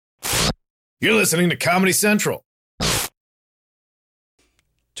You're listening to Comedy Central.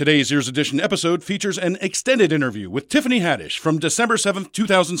 Today's Ears Edition episode features an extended interview with Tiffany Haddish from December 7th,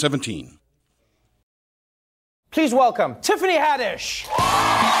 2017. Please welcome Tiffany Haddish.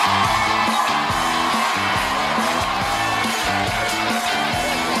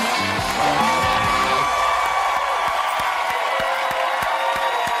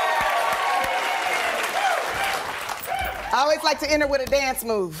 I always like to enter with a dance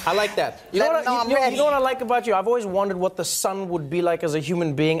move. I like that. You know what I like about you? I've always wondered what the sun would be like as a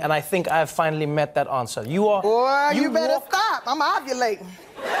human being, and I think I've finally met that answer. You are... Boy, you better stop. I'm ovulating.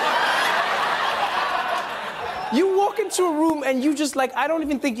 You walk into a room and you just I don't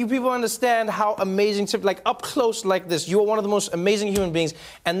even think you people understand how amazing, up close like this, you are one of the most amazing human beings.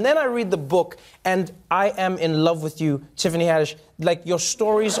 And then I read the book and I am in love with you, Tiffany Haddish. Your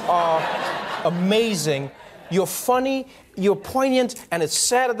stories are amazing. You're funny, you're poignant, and it's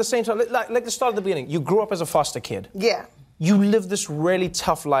sad at the same time. Like the start at the beginning. You grew up as a foster kid. Yeah. You lived this really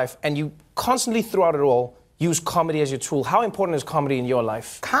tough life, and you constantly, throughout it all, use comedy as your tool. How important is comedy in your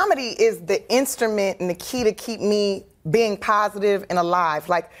life? Comedy is the instrument and the key to keep me being positive and alive.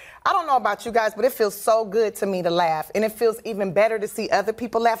 I don't know about you guys, but it feels so good to me to laugh. And it feels even better to see other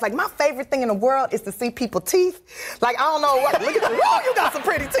people laugh. My favorite thing in the world is to see people's teeth. I don't know what. Look at you. Oh, you got some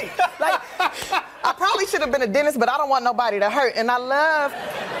pretty teeth. I probably should have been a dentist, but I don't want nobody to hurt. And I love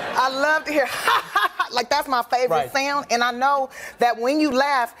to hear ha ha ha. That's my favorite sound. And I know that when you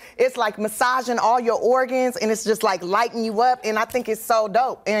laugh, it's massaging all your organs and it's just lighting you up. And I think it's so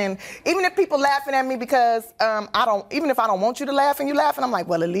dope. And even if people laughing at me because even if I don't want you to laugh and you laughing, I'm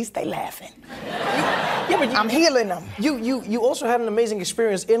well, at least they laughing. I'm healing them. You also had an amazing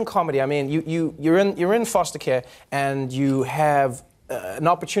experience in comedy. I mean, you're in foster care and you have an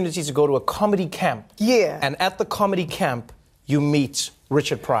opportunity to go to a comedy camp. Yeah. And at the comedy camp, you meet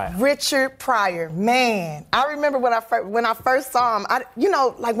Richard Pryor. Richard Pryor, man. I remember when I first saw him,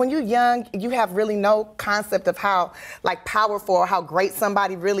 when you're young, you have really no concept of how, powerful or how great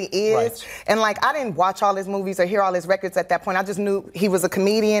somebody really is. Right. And, I didn't watch all his movies or hear all his records at that point. I just knew he was a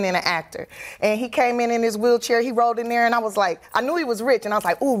comedian and an actor. And he came in his wheelchair, he rolled in there, and I was I knew he was rich, and I was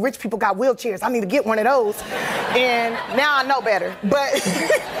ooh, rich people got wheelchairs. I need to get one of those. And now I know better. But,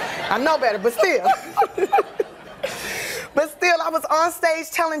 still. But still, I was on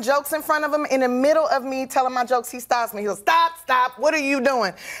stage telling jokes in front of him. In the middle of me telling my jokes, he stops me. He goes, stop, what are you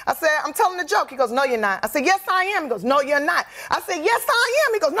doing? I said, I'm telling a joke. He goes, no, you're not. I said, yes, I am. He goes, no, you're not. I said, yes, I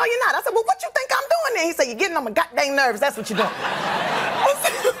am. He goes, no, you're not. I said, well, what you think I'm doing then? He said, you're getting on my goddamn nerves. That's what you're doing. I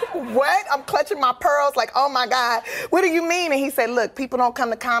said, what? I'm clutching my pearls oh, my God. What do you mean? And he said, look, people don't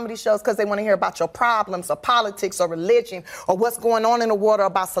come to comedy shows because they want to hear about your problems or politics or religion or what's going on in the world or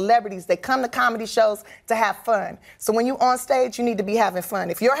about celebrities. They come to comedy shows to have fun. So when you on stage, you need to be having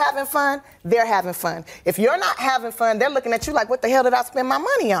fun. If you're having fun, they're having fun. If you're not having fun, they're looking at you what the hell did I spend my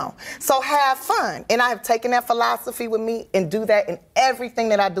money on? So have fun. And I have taken that philosophy with me and do that in everything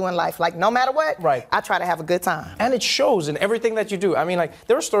that I do in life. No matter what, I try to have a good time. And it shows in everything that you do. I mean,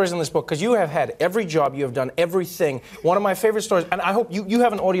 there are stories in this book, because you have had every job, you have done everything. One of my favorite stories, and I hope you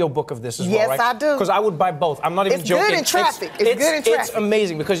have an audio book of this as well, right? Yes, I do. Because I would buy both. I'm not even joking. It's good in traffic. It's good in traffic. It's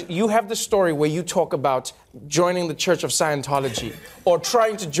amazing, because you have the story where you talk about joining the Church of Scientology or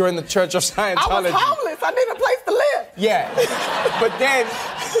trying to join the Church of Scientology. I was homeless. I needed a place to live. Yeah. But then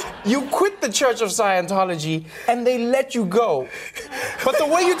you quit the Church of Scientology and they let you go. But the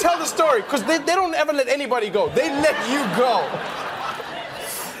way you tell the story, because they don't ever let anybody go. They let you go.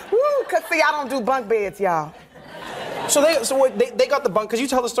 Woo, because see, I don't do bunk beds, y'all. So they got the bunk, because you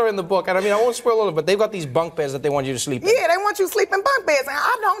tell the story in the book, and I mean, I won't spoil all of it, but they've got these bunk beds that they want you to sleep in. Yeah, they want you to sleep in bunk beds, and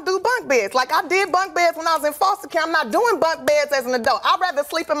I don't do bunk beds. I did bunk beds when I was in foster care. I'm not doing bunk beds as an adult. I'd rather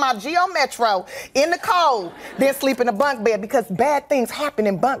sleep in my Geo Metro in the cold than sleep in a bunk bed, because bad things happen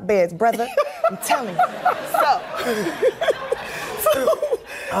in bunk beds, brother. I'm telling you.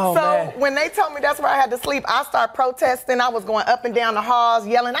 So when they told me that's where I had to sleep, I started protesting. I was going up and down the halls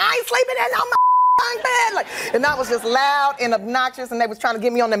yelling, I ain't sleeping in no bunk bed. And that was just loud and obnoxious, and they was trying to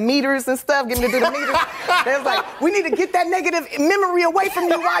get me on the meters and stuff, get me to do the meters. They was we need to get that negative memory away from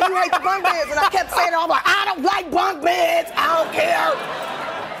you while you hate the bunk beds. And I kept saying it, I'm I don't like bunk beds. I don't care.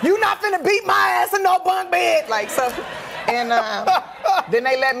 You not finna beat my ass in no bunk bed. Then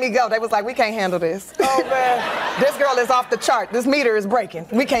they let me go. They was like, we can't handle this. Oh, man. This girl is off the chart. This meter is breaking.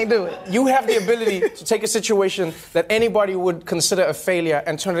 We can't do it. You have the ability to take a situation that anybody would consider a failure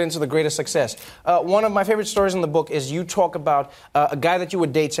and turn it into the greatest success. One of my favorite stories in the book is you talk about a guy that you were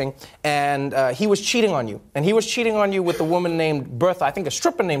dating, and he was cheating on you. And he was cheating on you with a woman named Bertha. I think a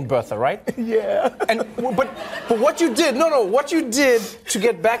stripper named Bertha, right? Yeah. But what you did, what you did to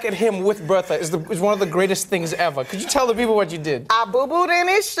get back at him with Bertha is one of the greatest things ever. Could you tell the people what you did? I boo-booed in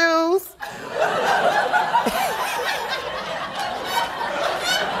his shoes.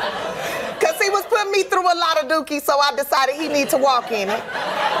 Because he was putting me through a lot of dookie, so I decided he need to walk in it.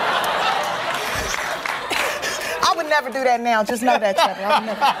 I would never do that now. Just know that, Trevor. I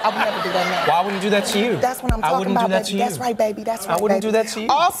would never do that now. Why wouldn't you do that to you? That's what I'm talking about, baby. That's right, baby. That's right, I wouldn't do that to you.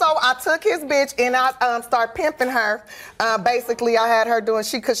 Also, I took his bitch and I started pimping her. Basically, I had her doing,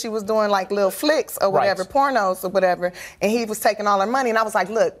 because she was doing like little flicks or whatever, pornos or whatever, and he was taking all her money. And I was like,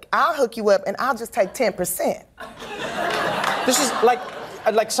 look, I'll hook you up and I'll just take 10%. This is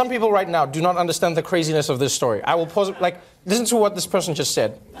like some people right now do not understand the craziness of this story. I will pause it, listen to what this person just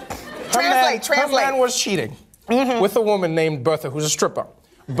said. Translate. Her man was cheating. With a woman named Bertha, who's a stripper.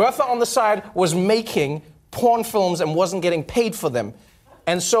 Bertha on the side was making porn films and wasn't getting paid for them.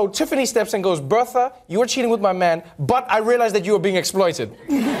 And so Tiffany steps in and goes, Bertha, you were cheating with my man, but I realized that you were being exploited.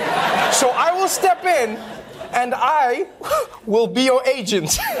 So I will step in and I will be your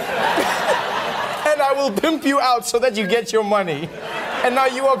agent. And I will pimp you out so that you get your money. And now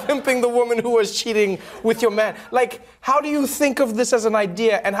you are pimping the woman who was cheating with your man. Like, how do you think of this as an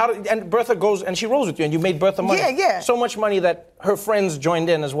idea? And Bertha goes and she rolls with you, and you made Bertha money. Yeah. So much money that her friends joined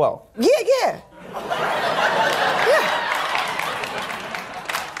in as well. Yeah.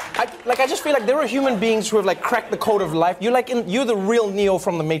 I just feel like there are human beings who have cracked the code of life. You're the real Neo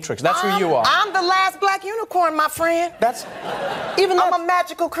from the Matrix. That's who you are. I'm the last black unicorn, my friend. I'm a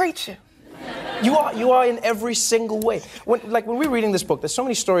magical creature. You are in every single way. When we're reading this book, there's so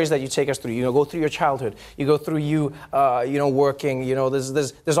many stories that you take us through. You go through your childhood. You go through working.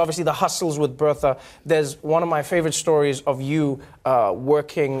 There's obviously the hustles with Bertha. There's one of my favorite stories of you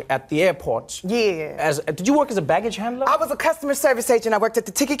working at the airport. Yeah. Did you work as a baggage handler? I was a customer service agent. I worked at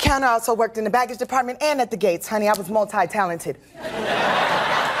the ticket counter. I also worked in the baggage department and at the gates, honey. I was multi-talented.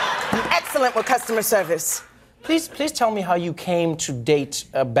 I'm excellent with customer service. Please tell me how you came to date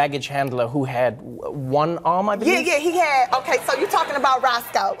a baggage handler who had one arm, I believe? Yeah, he had. Okay, so you're talking about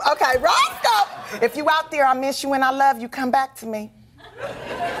Roscoe. Okay, Roscoe, if you out there, I miss you and I love you, come back to me.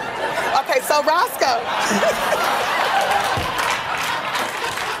 Okay, so Roscoe.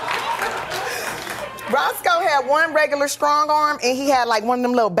 Roscoe had one regular strong arm and he had one of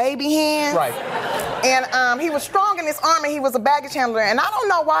them little baby hands. Right. And he was strong in his arm and he was a baggage handler. And I don't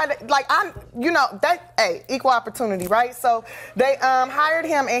know why, equal opportunity, right? So they hired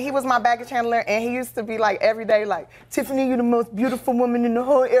him and he was my baggage handler and he used to be every day Tiffany, you're the most beautiful woman in the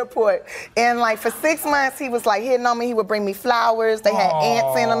whole airport. And for 6 months he was hitting on me. He would bring me flowers. They had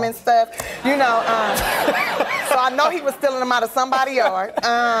ants in them and stuff. So I know he was stealing them out of somebody's yard.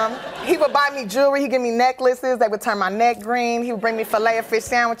 He would buy me jewelry. He'd give me necklaces. They would turn my neck green. He would bring me filet-o-fish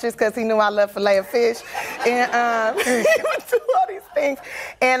sandwiches because he knew I loved filet-o-fish. And he would do all these things.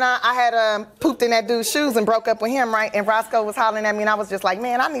 And I had pooped in that dude's shoes and broke up with him, right? And Roscoe was hollering at me, and I was just like,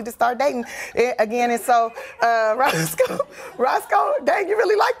 man, I need to start dating again. And so Roscoe, dang, you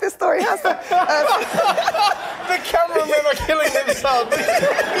really like this story, huh? The cameramen are killing themselves.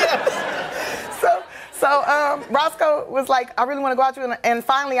 Yes. So Roscoe was like, I really want to go out with you. And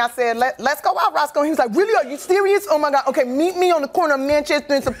finally I said, let's go out, Roscoe. And he was like, really? Are you serious? Oh, my God. Okay, meet me on the corner of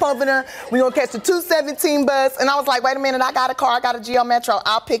Manchester and Sepulveda. We're going to catch the 217 bus. And I was like, wait a minute. I got a car. I got a Geo Metro.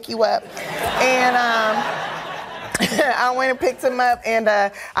 I'll pick you up. And I went and picked him up. And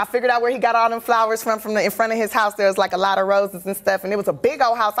I figured out where he got all them flowers from in front of his house. There was a lot of roses and stuff. And it was a big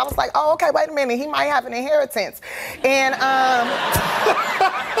old house. I was like, oh, okay, wait a minute. He might have an inheritance. And...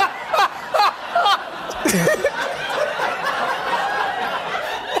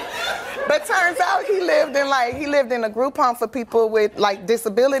 But turns out he lived in a group home for people with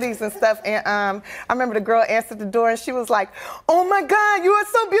disabilities and stuff. And I remember the girl answered the door and she was like, "Oh my God, you are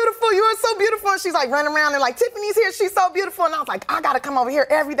so beautiful! You are so beautiful!" And she's running around and Tiffany's here. She's so beautiful. And I was like, I gotta come over here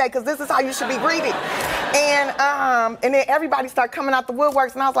every day because this is how you should be greeted. And then everybody started coming out the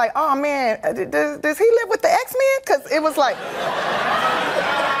woodworks and I was like, oh man, does he live with the X-Men? Because it was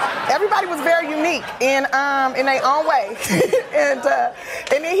everybody was very unique in their own way. And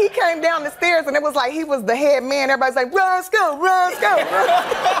then he came down the stairs and it was he was the head man. Everybody's like, Roscoe.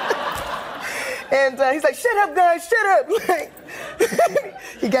 And he's like, shut up, guys, shut up.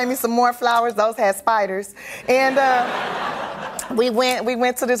 He gave me some more flowers. Those had spiders. And we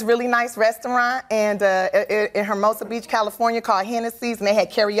went to this really nice restaurant and in Hermosa Beach, California, called Hennessy's, and they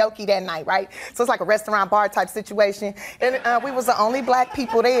had karaoke that night, right? So it's like a restaurant bar type situation, and we was the only black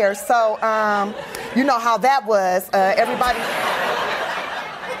people there. So you know how that was.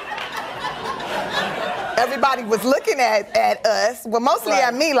 Everybody was looking at us, well, mostly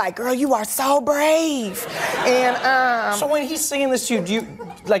at me, like, girl, you are so brave. And so when he's singing this to you,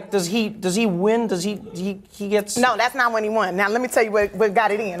 does he win? Does he gets? No, that's not when he won. Now let me tell you what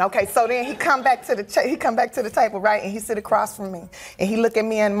got it in. Okay, so then he come back to the table, right, and he sit across from me, and he look at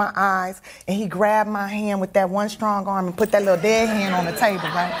me in my eyes, and he grabbed my hand with that one strong arm and put that little dead hand on the table,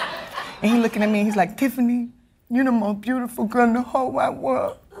 right, and he looking at me, and he's like, Tiffany, you're the most beautiful girl in the whole wide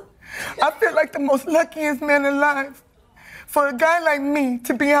world. I feel like the most luckiest man alive. For a guy like me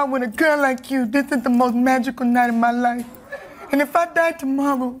to be out with a girl like you, this is the most magical night of my life. And if I die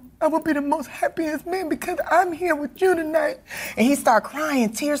tomorrow, I will be the most happiest man because I'm here with you tonight. And he started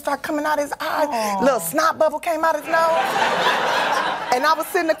crying, tears started coming out his eyes, aww. Little snot bubble came out his nose. And I was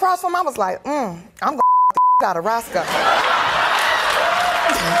sitting across from him, I was like, I'm gonna the out of Roscoe.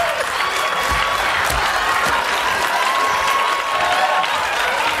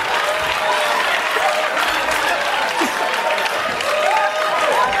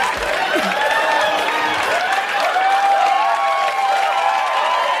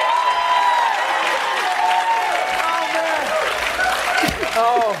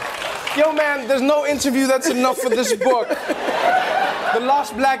 Yo, man, there's no interview that's enough for this book. The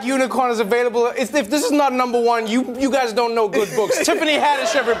Lost Black Unicorn is available. If this is not number one, you guys don't know good books. Tiffany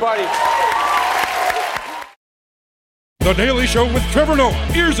Haddish, everybody. The Daily Show with Trevor Noah,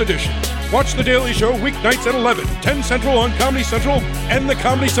 Ears Edition. Watch The Daily Show weeknights at 11, 10 Central on Comedy Central and the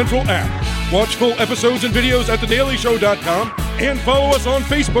Comedy Central app. Watch full episodes and videos at thedailyShow.com and follow us on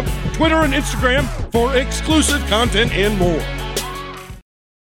Facebook, Twitter, and Instagram for exclusive content and more.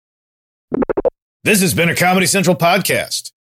 This has been a Comedy Central podcast.